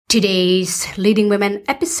Today's Leading Women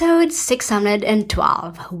episode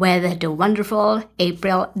 612 with the wonderful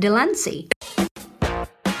April Delancey.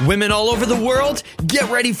 Women all over the world,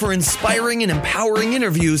 get ready for inspiring and empowering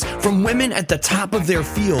interviews from women at the top of their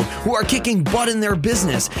field who are kicking butt in their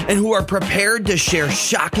business and who are prepared to share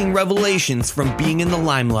shocking revelations from being in the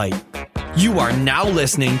limelight. You are now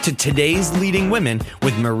listening to Today's Leading Women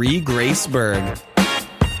with Marie Grace Berg.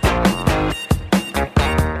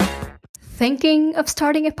 Thinking of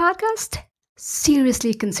starting a podcast?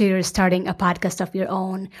 Seriously consider starting a podcast of your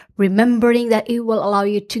own, remembering that it will allow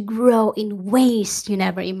you to grow in ways you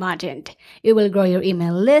never imagined. It will grow your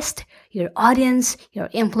email list, your audience, your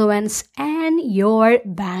influence, and your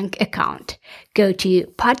bank account. Go to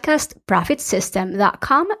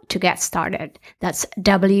podcastprofitsystem.com to get started. That's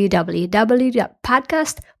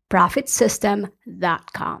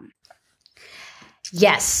www.podcastprofitsystem.com.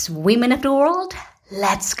 Yes, women of the world,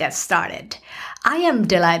 let's get started. I am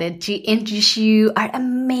delighted to introduce you our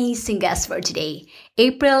amazing guest for today,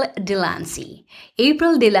 April Delancey.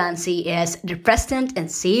 April Delancey is the president and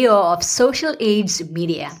CEO of Social Age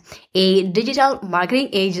Media, a digital marketing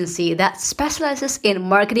agency that specializes in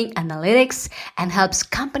marketing analytics and helps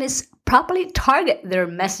companies properly target their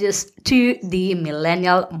messages to the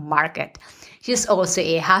millennial market. She's also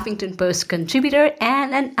a Huffington Post contributor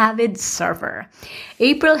and an avid surfer.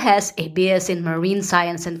 April has a BS in Marine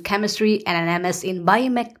Science and Chemistry and an MS in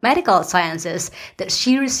Biomedical Sciences that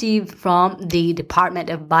she received from the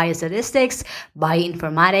Department of Biostatistics,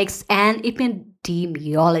 Bioinformatics, and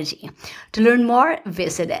Epidemiology. To learn more,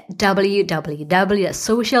 visit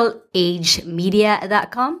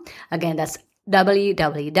www.socialagemedia.com. Again, that's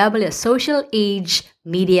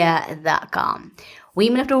www.socialagemedia.com.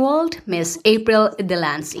 Women of the World, Miss April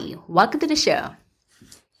Delancey. Welcome to the show.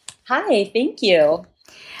 Hi, thank you.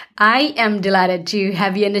 I am delighted to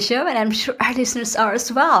have you on the show, and I'm sure our listeners are as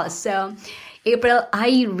well. So, April,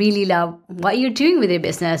 I really love what you're doing with your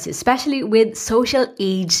business, especially with Social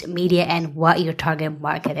Age Media and what your target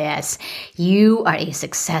market is. You are a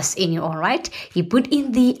success in your own right. You put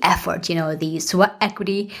in the effort, the sweat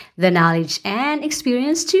equity, the knowledge, and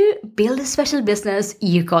experience to build a special business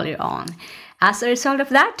you call your own. As a result of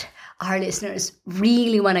that, our listeners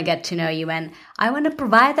really want to get to know you, and I want to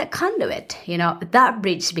provide that conduit, that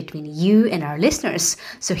bridge between you and our listeners.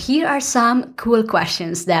 So here are some cool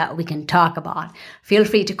questions that we can talk about. Feel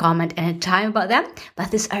free to comment anytime about them,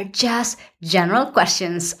 but these are just general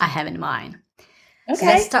questions I have in mind. Okay. So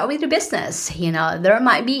let's start with your business. There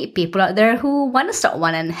might be people out there who want to start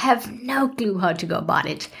one and have no clue how to go about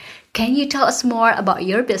it. Can you tell us more about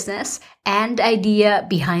your business and the idea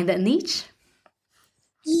behind that niche?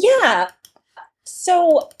 Yeah.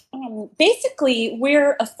 So basically,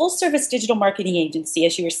 we're a full-service digital marketing agency,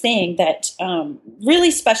 as you were saying, that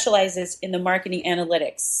really specializes in the marketing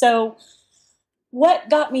analytics. So what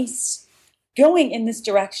got me going in this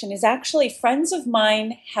direction is actually friends of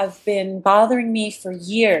mine have been bothering me for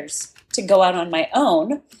years to go out on my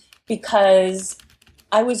own because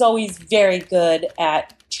I was always very good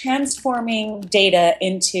at transforming data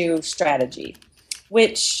into strategy,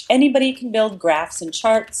 which anybody can build graphs and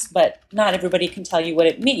charts, but not everybody can tell you what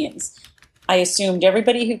it means. I assumed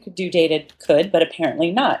everybody who could do data could, but apparently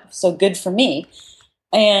not. So good for me.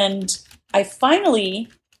 And I finally,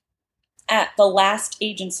 at the last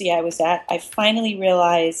agency I was at, I finally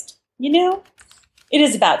realized, it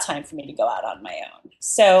is about time for me to go out on my own.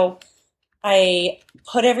 So I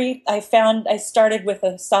started with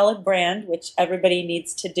a solid brand, which everybody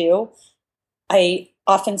needs to do. I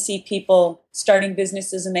often see people starting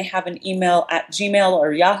businesses and they have an email at Gmail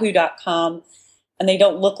or Yahoo.com and they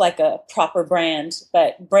don't look like a proper brand,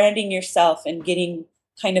 but branding yourself and getting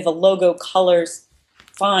kind of a logo, colors,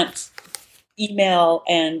 font, email,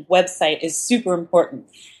 and website is super important.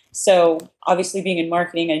 So obviously being in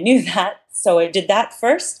marketing, I knew that. So I did that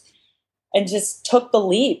first and just took the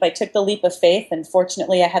leap. I took the leap of faith, and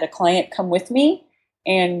fortunately I had a client come with me,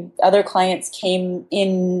 and other clients came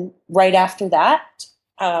in right after that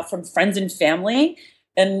from friends and family.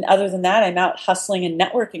 And other than that, I'm out hustling and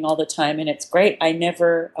networking all the time, and it's great. I I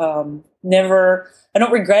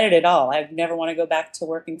don't regret it at all. I never want to go back to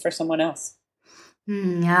working for someone else.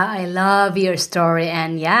 Yeah, I love your story,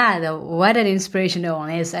 and what an inspiration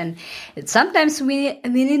it is. And sometimes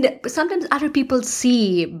sometimes other people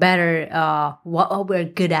see better what we're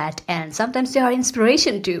good at, and sometimes they are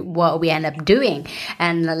inspiration to what we end up doing.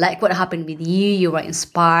 And like what happened with you, you were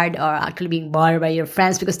inspired or actually being bothered by your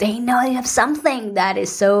friends because they know you have something that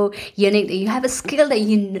is so unique. You have a skill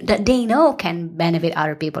that they know can benefit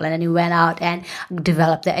other people, and then you went out and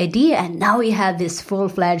developed the idea, and now you have this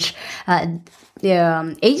full-fledged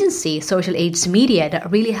agency, Social Aids Media,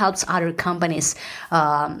 that really helps other companies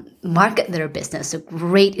market their business. So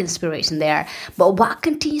great inspiration there. But what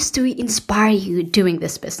continues to inspire you doing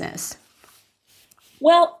this business?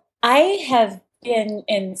 Well, I have been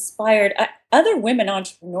inspired. Other women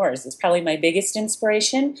entrepreneurs is probably my biggest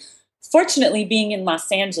inspiration. Fortunately, being in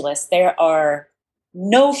Los Angeles, there are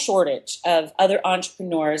no shortage of other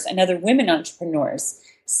entrepreneurs and other women entrepreneurs.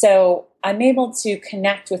 So I'm able to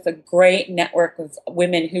connect with a great network of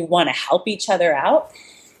women who want to help each other out,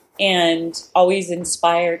 and always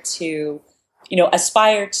aspire to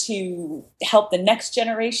help the next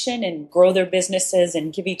generation and grow their businesses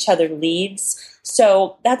and give each other leads.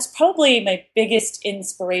 So that's probably my biggest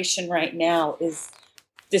inspiration right now, is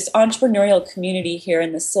this entrepreneurial community here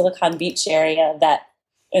in the Silicon Beach area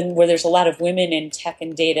and where there's a lot of women in tech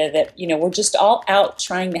and data that, we're just all out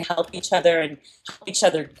trying to help each other and help each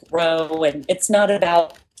other grow. And it's not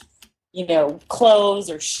about, clothes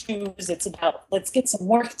or shoes. It's about, let's get some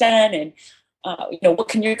work done. And, what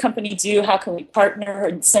can your company do? How can we partner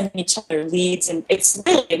and send each other leads? And it's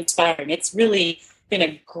really inspiring. It's really been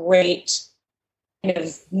a great kind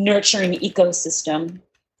of nurturing ecosystem.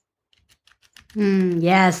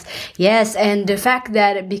 Yes. And the fact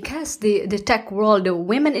that because the tech world, the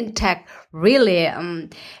women in tech really,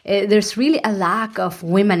 there's really a lack of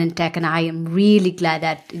women in tech. And I am really glad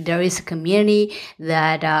that there is a community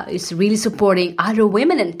that is really supporting other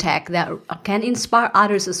women in tech that can inspire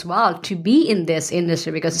others as well to be in this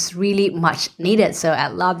industry, because it's really much needed. So I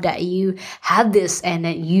love that you have this and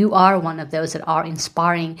that you are one of those that are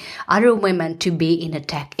inspiring other women to be in the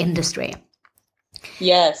tech industry.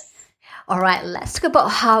 Yes. All right, let's talk about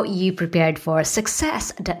how you prepared for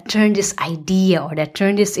success that turned this idea or that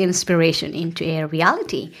turned this inspiration into a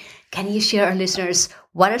reality. Can you share our listeners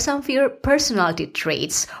what are some of your personality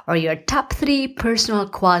traits or your top 3 personal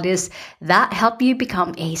qualities that help you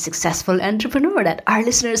become a successful entrepreneur that our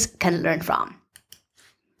listeners can learn from?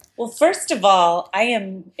 Well, first of all, I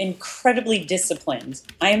am incredibly disciplined.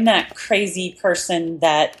 I am that crazy person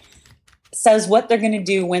that says what they're going to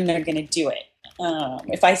do when they're going to do it.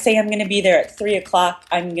 If I say I'm going to be there at 3:00,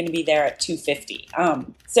 I'm going to be there at 2:50.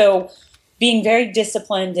 So being very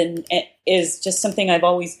disciplined and is just something I've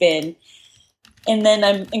always been. And then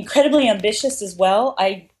I'm incredibly ambitious as well.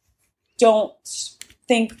 I don't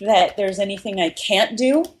think that there's anything I can't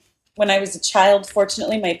do. When I was a child,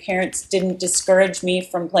 fortunately, my parents didn't discourage me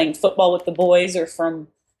from playing football with the boys or from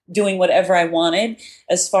doing whatever I wanted.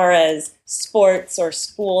 As far as sports or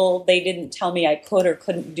school, they didn't tell me I could or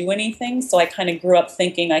couldn't do anything. So I kind of grew up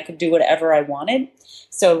thinking I could do whatever I wanted.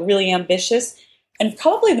 So really ambitious. And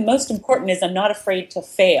probably the most important is I'm not afraid to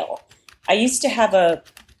fail. I used to have a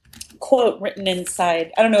quote written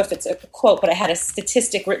inside, I don't know if it's a quote, but I had a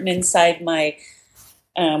statistic written inside my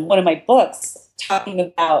one of my books talking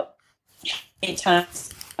about how many times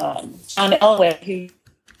John Elway, who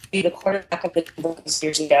the quarterback of the Broncos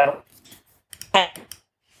years ago, had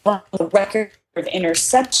the record of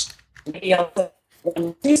interception. He also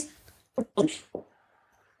won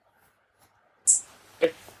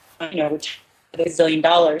 $1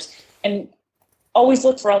 billion, and always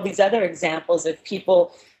look for all these other examples of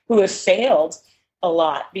people who have failed a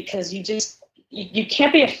lot, because you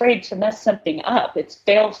can't be afraid to mess something up. It's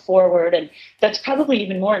failed forward, and that's probably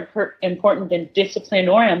even more important than discipline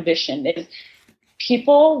or ambition. Is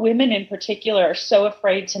people, women in particular, are so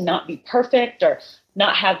afraid to not be perfect or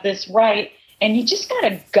not have this right. And you just got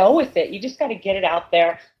to go with it. You just got to get it out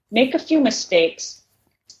there, make a few mistakes,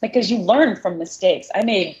 because you learn from mistakes. I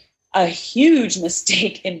made a huge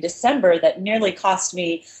mistake in December that nearly cost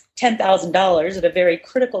me $10,000 at a very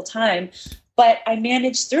critical time, but I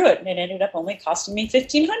managed through it, and it ended up only costing me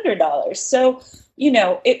 $1,500. So, you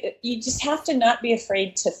just have to not be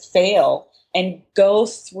afraid to fail and go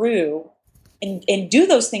through and do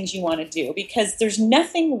those things you want to do, because there's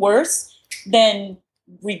nothing worse than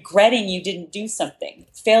regretting you didn't do something.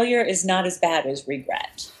 Failure is not as bad as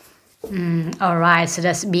regret. All right. So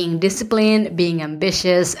that's being disciplined, being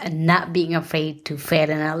ambitious, and not being afraid to fail.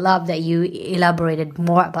 And I love that you elaborated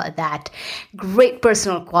more about that. Great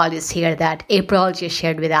personal qualities here that April just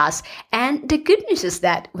shared with us. And the good news is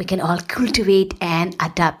that we can all cultivate and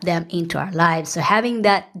adapt them into our lives. So having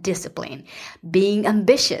that discipline, being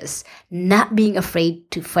ambitious, not being afraid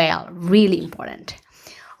to fail, really important.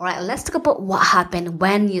 All right, let's talk about what happened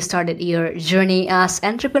when you started your journey as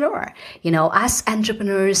entrepreneur. As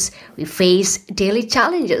entrepreneurs, we face daily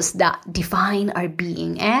challenges that define our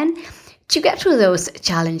being. And to get through those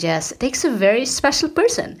challenges, it takes a very special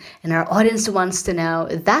person. And our audience wants to know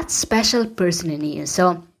that special person in you.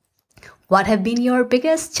 So What have been your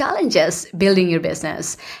biggest challenges building your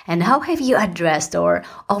business? And how have you addressed or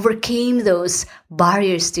overcame those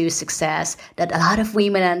barriers to success that a lot of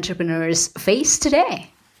women entrepreneurs face today?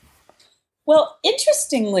 Well,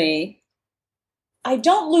 interestingly, I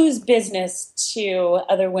don't lose business to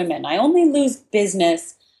other women. I only lose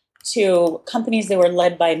business to companies that were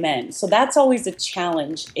led by men. So that's always a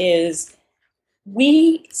challenge, is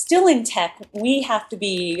we still in tech, we have to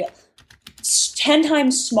be 10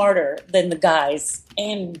 times smarter than the guys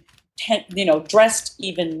and dressed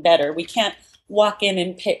even better. We can't walk in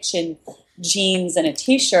and pitch in jeans and a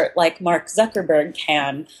t-shirt like Mark Zuckerberg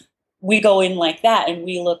can. We go in like that and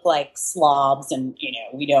we look like slobs, and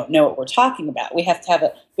we don't know what we're talking about. We have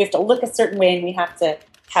to look a certain way, and we have to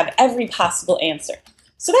have every possible answer.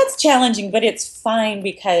 So that's challenging, but it's fine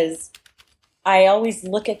because I always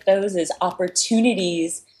look at those as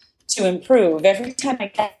opportunities to improve. Every time I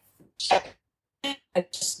get check, I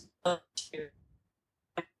just love to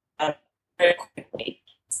very quickly.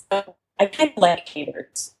 So I kind of like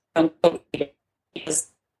haters. Because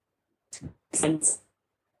since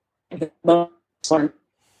the most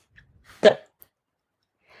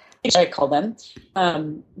I call them.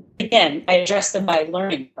 Again, I address them by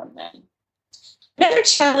learning from them. Another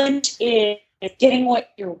challenge is getting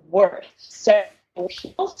what you're worth. So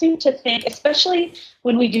people seem to think, especially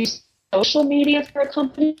when we do social media for a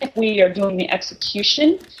company, if we are doing the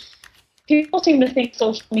execution, people seem to think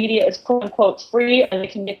social media is quote unquote free, or they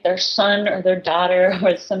can get their son or their daughter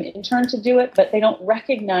or some intern to do it, but they don't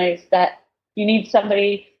recognize that you need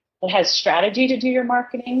somebody that has strategy to do your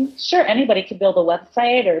marketing. Sure, anybody could build a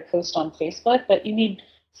website or post on Facebook, but you need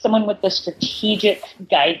someone with the strategic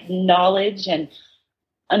guide knowledge and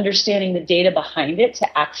understanding the data behind it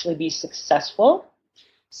to actually be successful.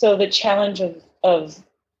 So the challenge of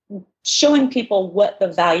showing people what the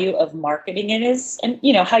value of marketing it is, and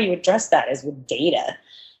how you address that is with data.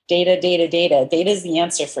 Data is the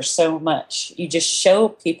answer for so much. You just show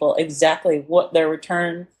people exactly what their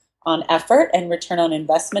return on effort and return on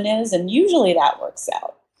investment is, and usually that works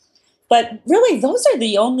out. But really, those are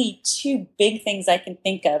the only two big things I can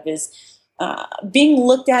think of, is being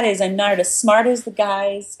looked at as I'm not as smart as the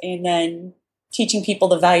guys, and then teaching people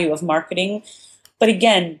the value of marketing. But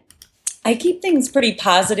again, I keep things pretty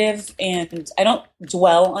positive, and I don't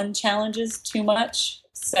dwell on challenges too much.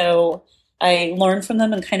 So I learn from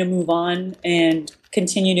them and kind of move on and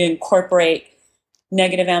continue to incorporate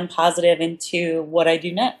negative and positive into what I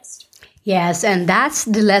do next. Yes, and that's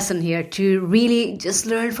the lesson here, to really just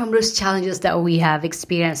learn from those challenges that we have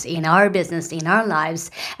experienced in our business, in our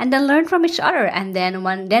lives, and then learn from each other, and then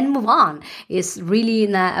move on. It's really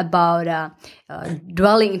not about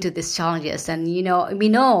dwelling into these challenges. And we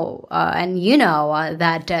know,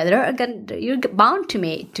 that you're bound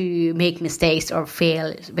to make mistakes or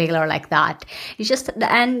fail or like that. It's just,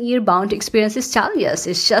 and you're bound to experience these challenges.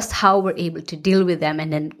 It's just how we're able to deal with them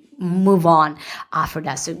and then move on after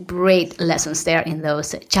that. So great lessons there in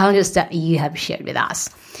those challenges that you have shared with us.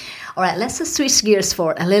 All right, let's just switch gears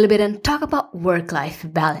for a little bit and talk about work-life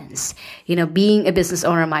balance. Being a business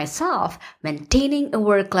owner myself, maintaining a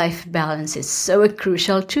work-life balance is so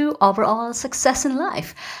crucial to overall success in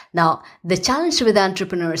life. Now, the challenge with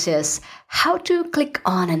entrepreneurs is how to click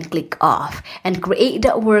on and click off and create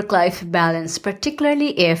that work-life balance,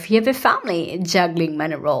 particularly if you have a family juggling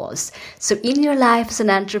many roles. So in your life as an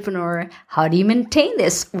entrepreneur, how do you maintain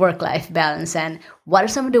this work-life balance, and what are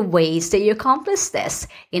some of the ways that you accomplish this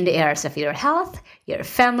in the areas of your health, your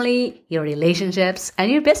family, your relationships,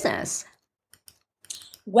 and your business?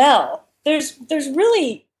 Well, there's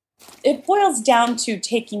really, it boils down to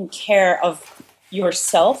taking care of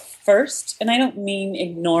yourself first. And I don't mean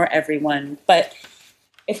ignore everyone, but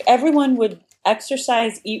if everyone would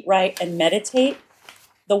exercise, eat right, and meditate,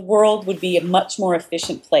 the world would be a much more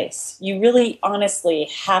efficient place. You really honestly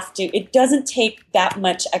have to. It doesn't take that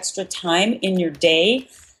much extra time in your day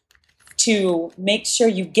to make sure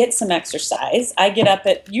you get some exercise.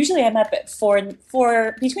 Usually I'm up at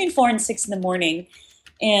between 4 and 6 in the morning.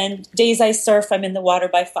 And days I surf, I'm in the water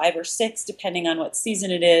by 5 or 6, depending on what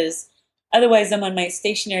season it is. Otherwise, I'm on my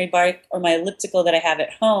stationary bike or my elliptical that I have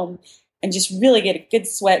at home, and just really get a good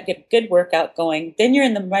sweat, get a good workout going. Then you're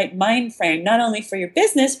in the right mind frame, not only for your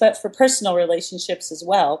business, but for personal relationships as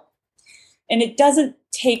well. And it doesn't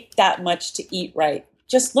take that much to eat right.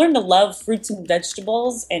 Just learn to love fruits and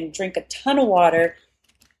vegetables and drink a ton of water.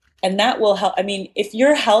 And that will help. I mean, if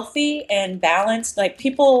you're healthy and balanced, like,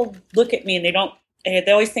 people look at me and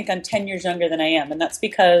they always think I'm 10 years younger than I am. And that's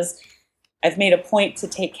because I've made a point to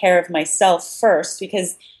take care of myself first,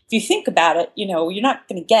 because if you think about it, you're not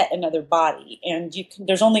going to get another body, and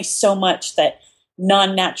there's only so much that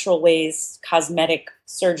non-natural ways, cosmetic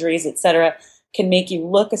surgeries, etc., can make you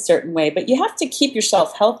look a certain way. But you have to keep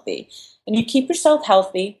yourself healthy. And you keep yourself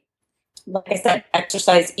healthy, like I said,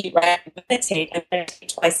 exercise, eat right, meditate. I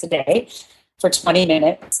meditate twice a day for 20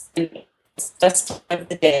 minutes. And that's time of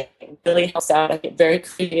the day. It really helps out. I get very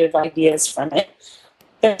creative ideas from it.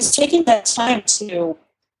 But just taking that time to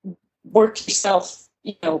work yourself,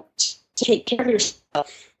 to take care of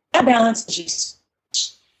yourself, that balances you.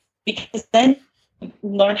 Because then you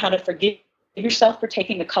learn how to forgive yourself for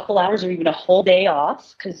taking a couple hours or even a whole day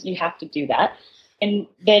off, because you have to do that. And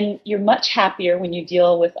then you're much happier when you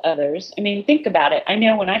deal with others. I mean, think about it. I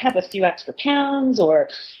know when I have a few extra pounds or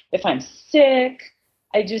if I'm sick,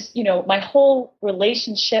 I just, my whole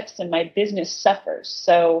relationships and my business suffers.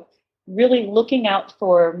 So really looking out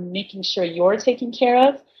for making sure you're taken care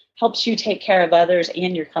of helps you take care of others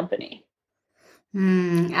and your company.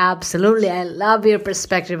 Absolutely. I love your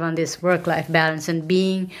perspective on this work-life balance and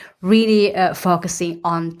being really focusing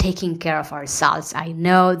on taking care of ourselves. I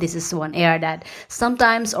know this is one area that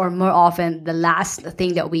sometimes or more often the last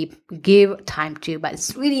thing that we give time to, but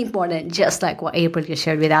it's really important, just like what April just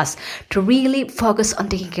shared with us, to really focus on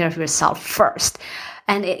taking care of yourself first.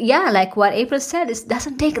 And like what April said, it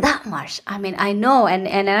doesn't take that much. I mean, I know,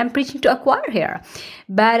 and I'm preaching to a choir here,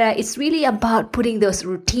 but it's really about putting those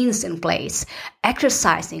routines in place,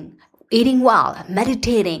 exercising, eating well,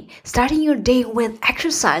 meditating, starting your day with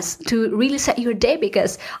exercise to really set your day,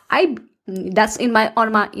 because that's in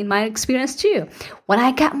my experience too. When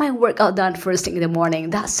I get my workout done first thing in the morning,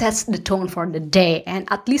 that sets the tone for the day,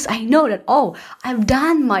 and at least I know that I've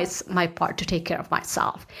done my part to take care of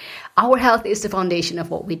myself. Our health is the foundation of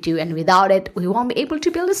what we do, and without it, we won't be able to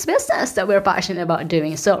build this business that we're passionate about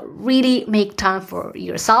doing. So really make time for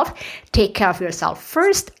yourself, take care of yourself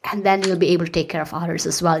first, and then you'll be able to take care of others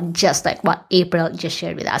as well, just like what April just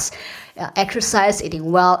shared with us. Exercise, eating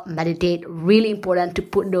well, meditate, really important to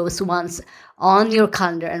put those ones on your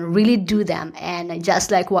calendar and really do them. And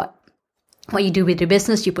just like what you do with your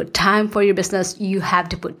business, you put time for your business, you have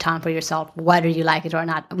to put time for yourself, whether you like it or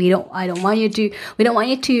not. We don't want you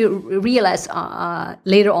to realize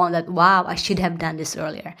later on that, wow, I should have done this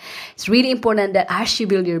earlier. It's really important that as you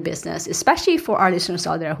build your business, especially for our listeners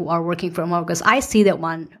out there who are working from home, because I see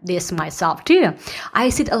this myself too. I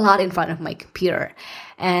sit a lot in front of my computer,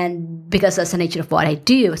 and because that's the nature of what I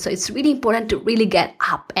do. So it's really important to really get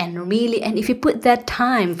up and if you put that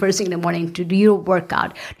time first thing in the morning to do your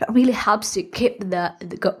workout, that really helps you keep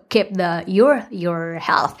your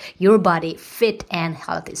health, your body fit and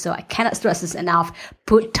healthy. So I cannot stress this enough.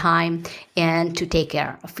 Put time in to take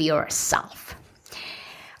care of yourself.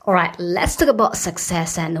 All right, let's talk about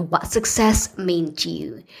success and what success means to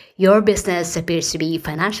you. Your business appears to be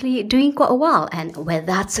financially doing quite well, and with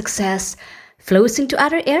that success flows into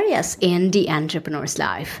other areas in the entrepreneur's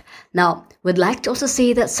life. Now, we'd like to also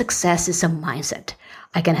say that success is a mindset.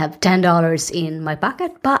 I can have $10 in my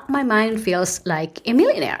pocket, but my mind feels like a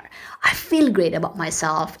millionaire. I feel great about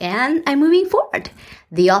myself and I'm moving forward.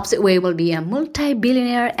 The opposite way will be a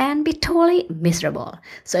multi-billionaire and be totally miserable.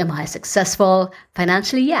 So am I successful?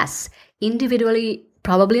 Financially, yes. Individually,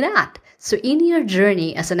 probably not. So in your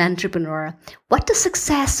journey as an entrepreneur, what does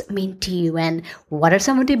success mean to you, and what are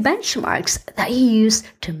some of the benchmarks that you use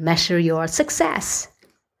to measure your success?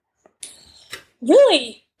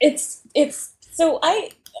 Really, it's so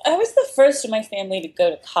I was the first in my family to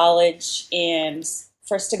go to college and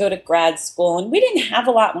first to go to grad school, and we didn't have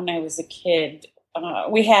a lot when I was a kid.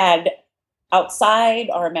 We had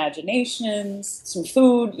outside our imaginations, some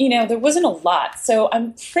food, there wasn't a lot. So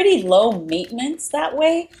I'm pretty low maintenance that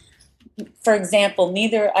way. For example,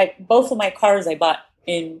 both of my cars I bought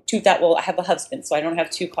in 2000. Well, I have a husband, so I don't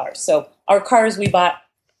have two cars. So our cars we bought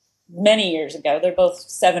many years ago. They're both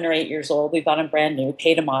 7 or 8 years old. We bought them brand new,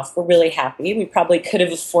 paid them off. We're really happy. We probably could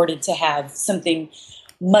have afforded to have something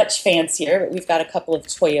much fancier, but we've got a couple of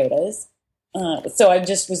Toyotas. So I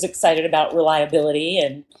just was excited about reliability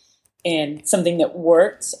and something that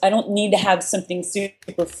worked. I don't need to have something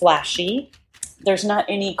super flashy. There's not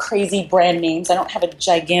any crazy brand names. I don't have a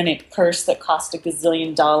gigantic purse that costs $1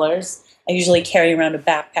 gazillion. I usually carry around a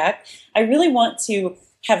backpack. I really want to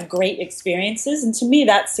have great experiences, and to me,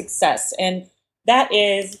 that's success. And that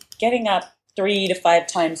is getting up 3 to 5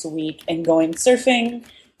 times a week and going surfing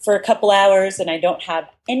for a couple hours, and I don't have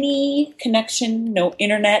any connection, no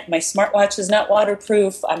internet. My smartwatch is not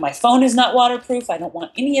waterproof. My phone is not waterproof. I don't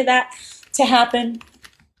want any of that to happen.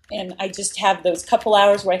 And I just have those couple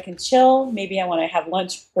hours where I can chill. Maybe I want to have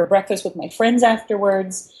lunch or breakfast with my friends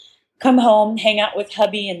afterwards, come home, hang out with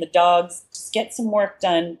hubby and the dogs, just get some work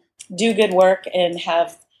done, do good work, and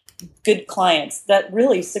have good clients. That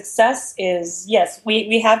really success is, yes,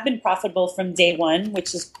 we have been profitable from day one,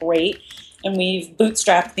 which is great. And we've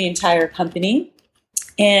bootstrapped the entire company.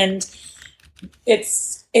 And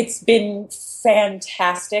it's been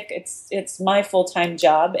fantastic. It's my full-time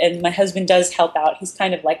job, and my husband does help out. He's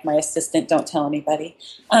kind of like my assistant. Don't tell anybody.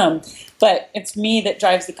 But it's me that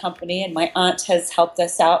drives the company, and my aunt has helped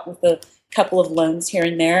us out with a couple of loans here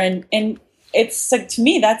and there. And it's, to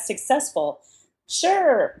me, that's successful.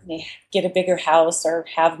 Sure, get a bigger house or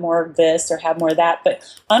have more of this or have more of that. But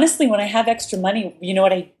honestly, when I have extra money, you know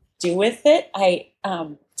what I do with it? I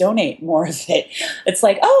donate more of it. It's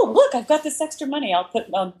like, oh, look, I've got this extra money.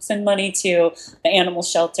 I'll send money to the animal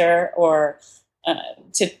shelter, or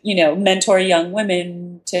to mentor young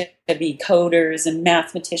women to be coders and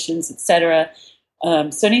mathematicians, etc.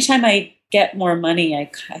 So anytime I get more money,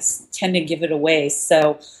 I tend to give it away.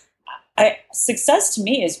 So success to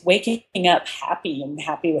me is waking up happy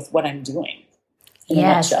with what I'm doing.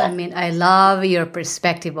 Yes, I mean, I love your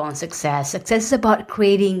perspective on success. Success is about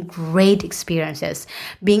creating great experiences,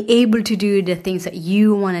 being able to do the things that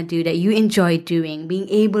you want to do, that you enjoy doing, being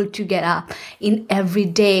able to get up in every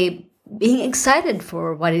day, being excited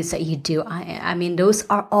for what it is that you do. I mean, those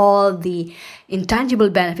are all the intangible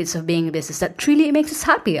benefits of being in business that truly makes us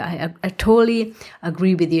happy. I totally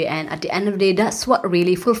agree with you. And at the end of the day, that's what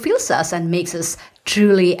really fulfills us and makes us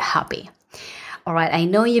truly happy. All right, I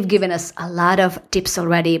know you've given us a lot of tips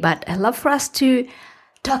already, but I'd love for us to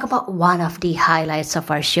talk about one of the highlights of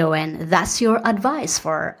our show, and that's your advice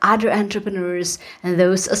for other entrepreneurs and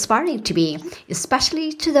those aspiring to be,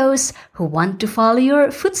 especially to those who want to follow your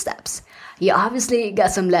footsteps. You obviously got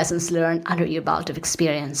some lessons learned under your belt of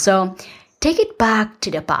experience, so take it back to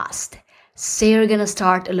the past. Say you're going to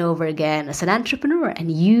start all over again as an entrepreneur,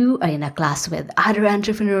 and you are in a class with other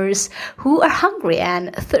entrepreneurs who are hungry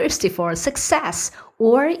and thirsty for success,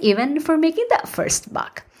 or even for making that first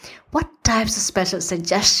buck. What types of special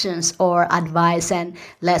suggestions or advice and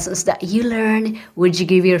lessons that you learned would you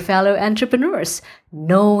give your fellow entrepreneurs,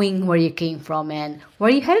 knowing where you came from and where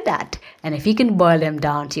you headed at? And if you can boil them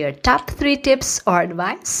down to your top 3 tips or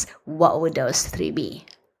advice, what would those 3 be?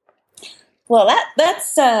 Well,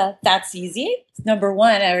 that's easy. Number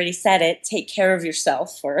 1, I already said it. Take care of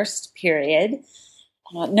yourself first, period.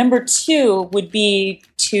 Number 2 would be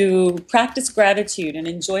to practice gratitude and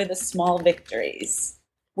enjoy the small victories,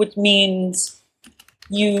 which means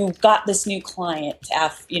you got this new client.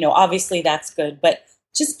 Obviously that's good, but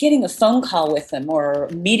just getting a phone call with them or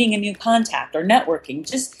meeting a new contact or networking,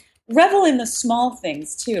 just revel in the small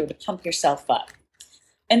things too to pump yourself up.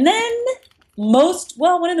 And then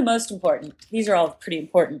one of the most important, these are all pretty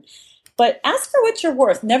important, but ask for what you're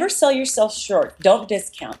worth. Never sell yourself short. Don't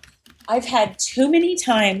discount. I've had too many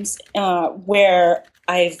times where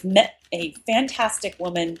I've met a fantastic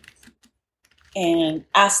woman and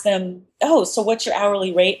asked them, oh, so what's your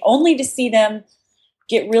hourly rate? Only to see them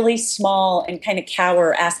get really small and kind of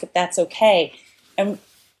cower, ask if that's okay. And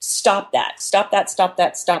stop that.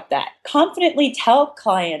 Confidently tell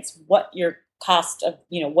clients what your cost of,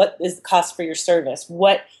 what is the cost for your service,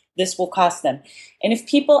 what this will cost them. And if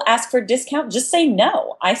people ask for a discount, just say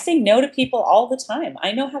no. I say no to people all the time.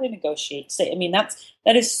 I know how to negotiate.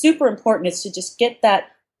 That is super important, is to just get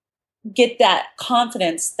that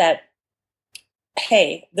confidence that,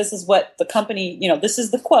 hey, this is what the company, this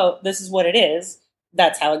is the quote, this is what it is.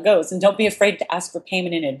 That's how it goes. And don't be afraid to ask for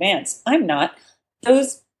payment in advance. I'm not.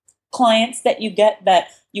 Those clients that you get that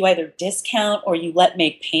you either discount or you let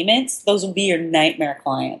make payments, those will be your nightmare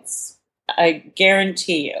clients. I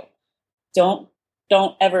guarantee you. Don't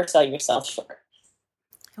ever sell yourself short.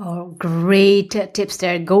 Oh, great tips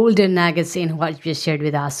there, golden nuggets in what you just shared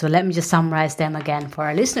with us. So let me just summarize them again for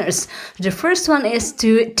our listeners. The first one is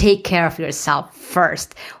to take care of yourself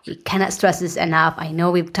first. We cannot stress this enough. I know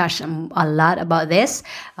we've touched a lot about this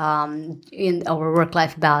in our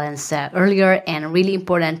work-life balance earlier, and really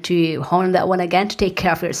important to hone that one again, to take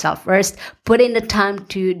care of yourself first. Put in the time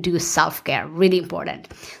to do self-care, really important.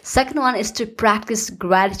 Second one is to practice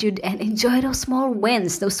gratitude and enjoy those small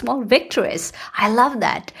wins, those small victories. I love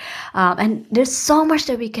that. And there's so much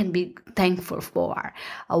that we can be thankful for,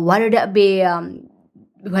 whether that be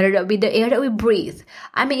the air that we breathe.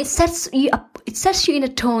 I mean, it sets you in a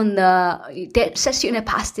tone, it sets you in a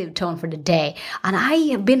positive tone for the day. And I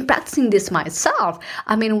have been practicing this myself.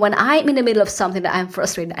 I mean, when I'm in the middle of something that I'm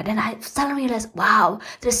frustrated at, then I suddenly realize, wow,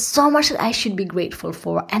 there's so much that I should be grateful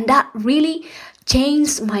for. And that really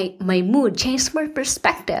changed my mood, changed my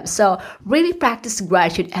perspective. So really practice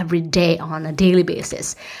gratitude every day on a daily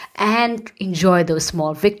basis and enjoy those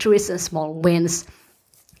small victories and small wins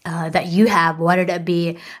that you have, whether that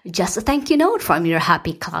be just a thank you note from your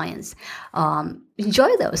happy clients.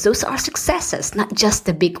 Enjoy those. Those are successes, not just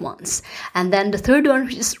the big ones. And then the third one,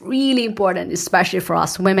 which is really important, especially for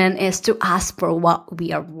us women, is to ask for what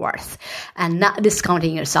we are worth and not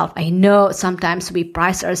discounting yourself. I know sometimes we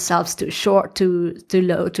price ourselves too short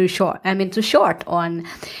on,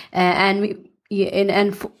 and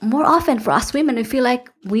more often for us women, we feel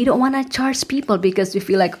like we don't want to charge people because we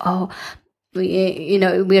feel like, we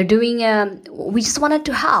are doing, we just wanted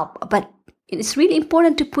to help. But it's really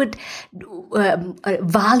important to put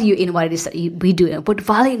value in what it is that we do, and put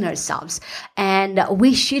value in ourselves. And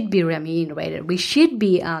we should be remunerated. We should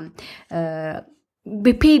be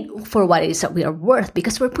paid for what it is that we are worth,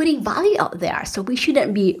 because we're putting value out there. So we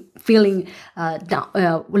shouldn't be feeling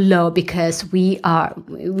low because we are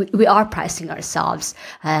pricing ourselves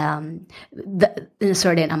in a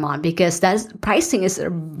certain amount, because pricing is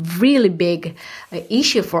a really big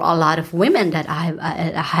issue for a lot of women that I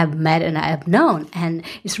have met and I have known. And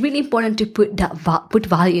it's really important to put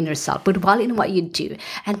value in yourself, put value in what you do,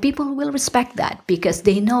 and people will respect that because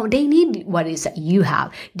they know they need what it is that you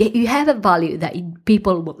have. You have a value that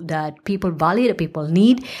people value, that people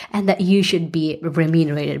need, and that you should be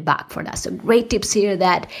remunerated back for that. So great tips here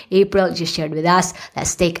that April just shared with us.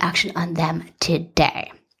 Let's take action on them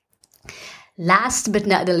today. Last but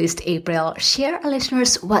not the least, April, share our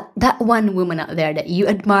listeners what that one woman out there that you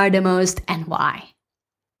admire the most and why.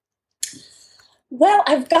 Well,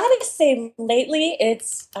 I've got to say lately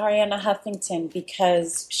it's Arianna Huffington,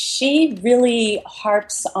 because she really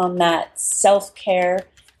harps on that self-care.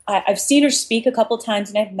 I've seen her speak a couple times,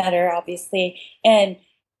 and I've met her, obviously. And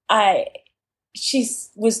she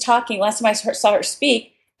was talking, last time I saw her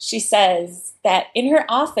speak, she says that in her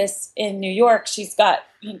office in New York, she's got,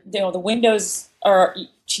 the windows, or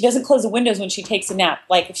she doesn't close the windows when she takes a nap.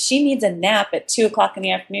 Like if she needs a nap at 2:00 in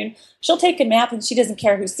the afternoon, she'll take a nap and she doesn't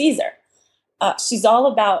care who sees her. She's all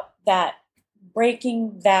about that,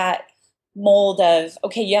 breaking that mold of,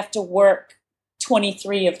 okay, you have to work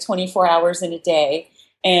 23 of 24 hours in a day.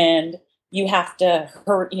 And you have to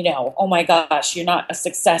hurt, oh my gosh, you're not a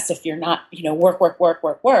success if you're not,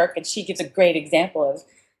 work. And she gives a great example of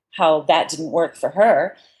how that didn't work for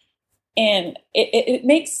her. And it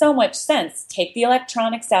makes so much sense. Take the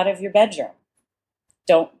electronics out of your bedroom.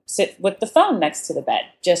 Don't sit with the phone next to the bed.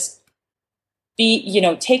 Just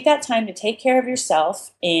take that time to take care of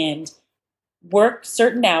yourself and work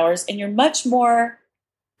certain hours. And you're much more,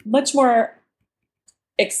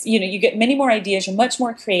 you get many more ideas, you're much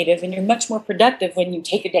more creative, and you're much more productive when you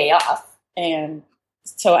take a day off. And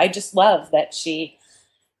so I just love that she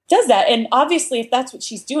does that. And obviously, if that's what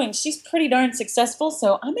she's doing, she's pretty darn successful.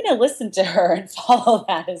 So I'm going to listen to her and follow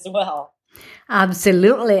that as well.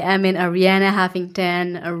 Absolutely. I mean, Arianna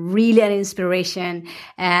Huffington, really an inspiration.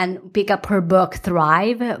 And pick up her book,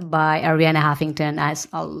 Thrive by Arianna Huffington. Has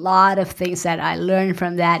a lot of things that I learned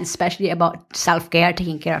from that, especially about self-care,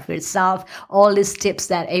 taking care of yourself. All these tips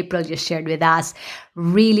that April just shared with us.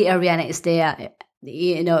 Really, Arianna is there,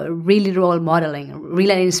 really role modeling,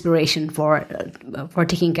 really an inspiration for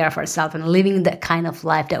taking care of ourselves and living the kind of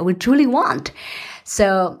life that we truly want.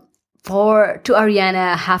 So, to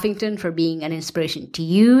Arianna Huffington for being an inspiration to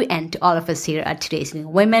you and to all of us here at Today's New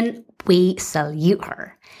Women, we salute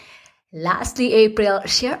her. Lastly, April,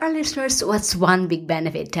 share our listeners what's one big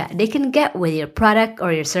benefit they can get with your product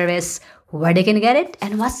or your service, where they can get it,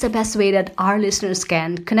 and what's the best way that our listeners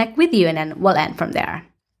can connect with you, and then we'll end from there.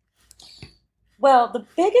 Well, the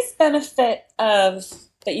biggest benefit that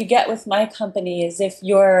you get with my company is if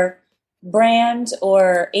your brand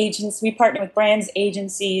or agents, we partner with brands,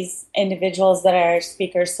 agencies, individuals that are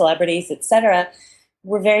speakers, celebrities, etc.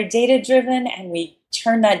 We're very data-driven, and we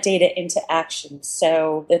turn that data into action.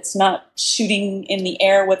 So it's not shooting in the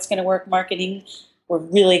air what's going to work marketing. We're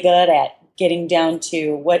really good at getting down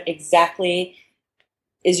to what exactly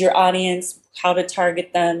is your audience, how to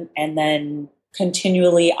target them, and then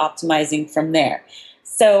continually optimizing from there.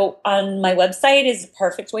 So on my website is the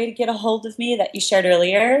perfect way to get a hold of me that you shared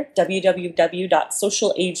earlier,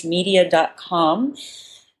 www.socialagemedia.com.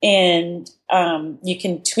 And you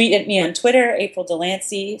can tweet at me on Twitter, April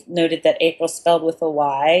Delancey, noted that April spelled with a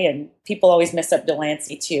Y, and people always mess up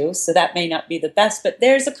Delancey too, so that may not be the best, but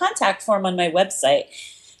there's a contact form on my website,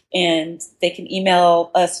 and they can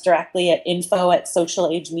email us directly at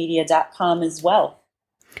info@socialagemedia.com as well.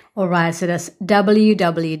 All right, so that's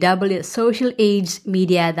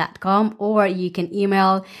www.socialagemedia.com, or you can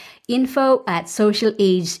email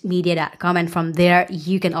info@socialagemedia.com, and from there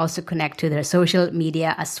you can also connect to their social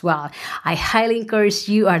media as well. I highly encourage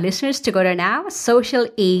you, our listeners, to go there now,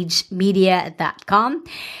 socialagemedia.com.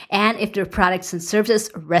 And if their products and services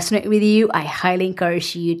resonate with you, I highly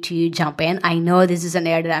encourage you to jump in. I know this is an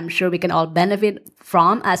area that I'm sure we can all benefit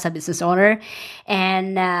from as a business owner.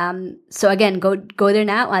 And so again, go there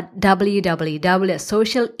now at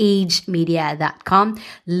www.socialagemedia.com.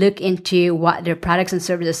 Look into what their products and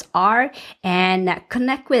services are and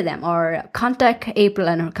connect with them, or contact April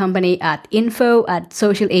and her company at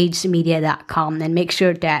info@socialagemedia.com, and make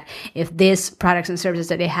sure that if these products and services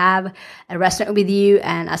that they have resonate with you,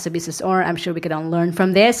 and as a business owner, I'm sure we can all learn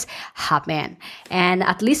from this, hop in and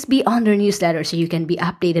at least be on their newsletter so you can be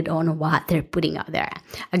updated on what they're putting out there.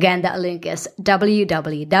 Again, that link is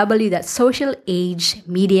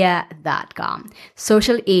www.socialagemedia.com.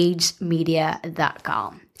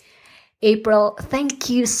 socialagemedia.com. April,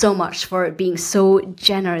 thank you so much for being so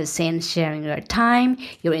generous in sharing your time,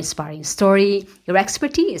 your inspiring story, your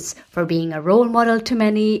expertise, for being a role model to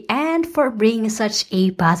many, and for bringing such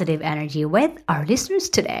a positive energy with our listeners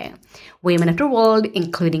today. Women of the world,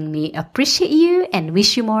 including me, appreciate you and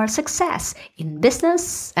wish you more success in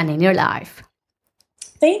business and in your life.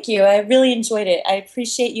 Thank you. I really enjoyed it. I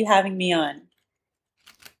appreciate you having me on.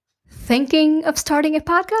 Thinking of starting a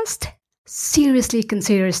podcast? Seriously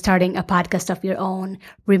consider starting a podcast of your own,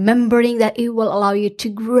 remembering that it will allow you to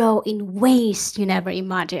grow in ways you never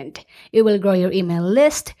imagined. It will grow your email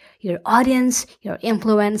list, your audience, your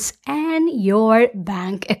influence, and your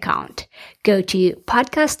bank account. Go to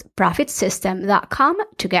podcastprofitsystem.com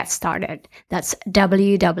to get started. That's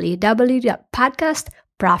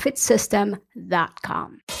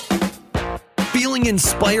www.podcastprofitsystem.com. Feeling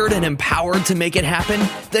inspired and empowered to make it happen?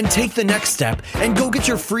 Then take the next step and go get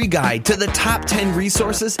your free guide to the top 10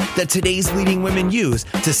 resources that today's leading women use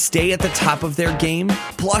to stay at the top of their game,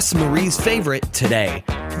 plus Marie's favorite today.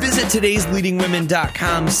 Visit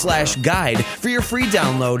todaysleadingwomen.com/guide for your free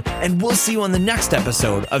download, and we'll see you on the next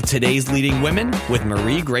episode of Today's Leading Women with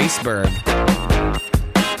Marie Grace Berg.